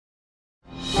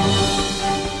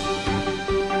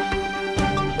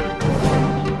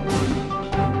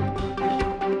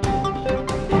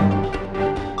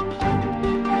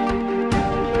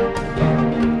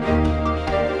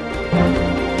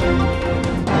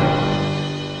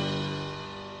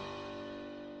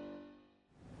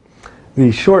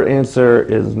The short answer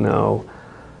is no.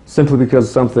 Simply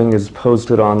because something is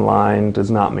posted online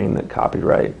does not mean that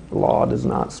copyright law does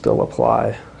not still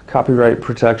apply. Copyright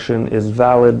protection is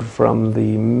valid from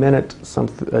the minute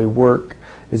a work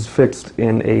is fixed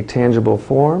in a tangible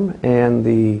form, and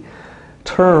the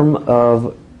term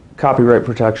of copyright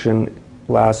protection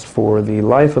lasts for the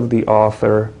life of the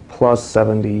author plus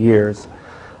 70 years.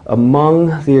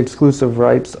 Among the exclusive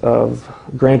rights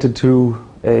granted to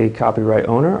a copyright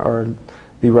owner are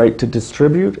the right to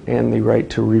distribute and the right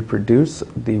to reproduce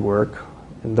the work.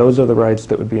 And those are the rights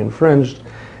that would be infringed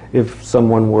if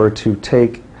someone were to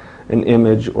take an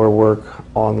image or work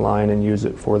online and use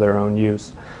it for their own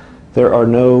use. There are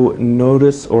no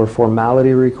notice or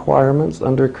formality requirements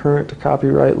under current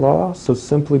copyright law, so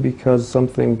simply because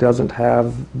something doesn't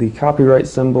have the copyright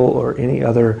symbol or any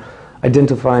other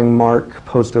identifying mark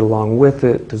posted along with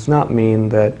it does not mean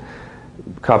that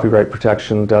copyright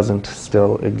protection doesn't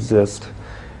still exist.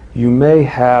 You may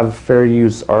have fair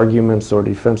use arguments or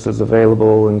defenses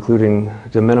available, including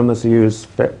de minimis use,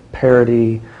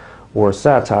 parody, or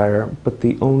satire, but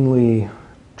the only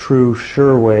true,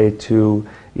 sure way to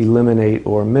eliminate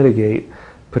or mitigate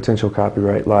potential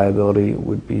copyright liability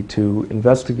would be to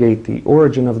investigate the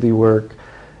origin of the work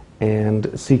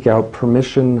and seek out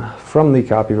permission from the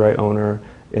copyright owner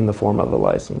in the form of a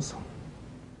license.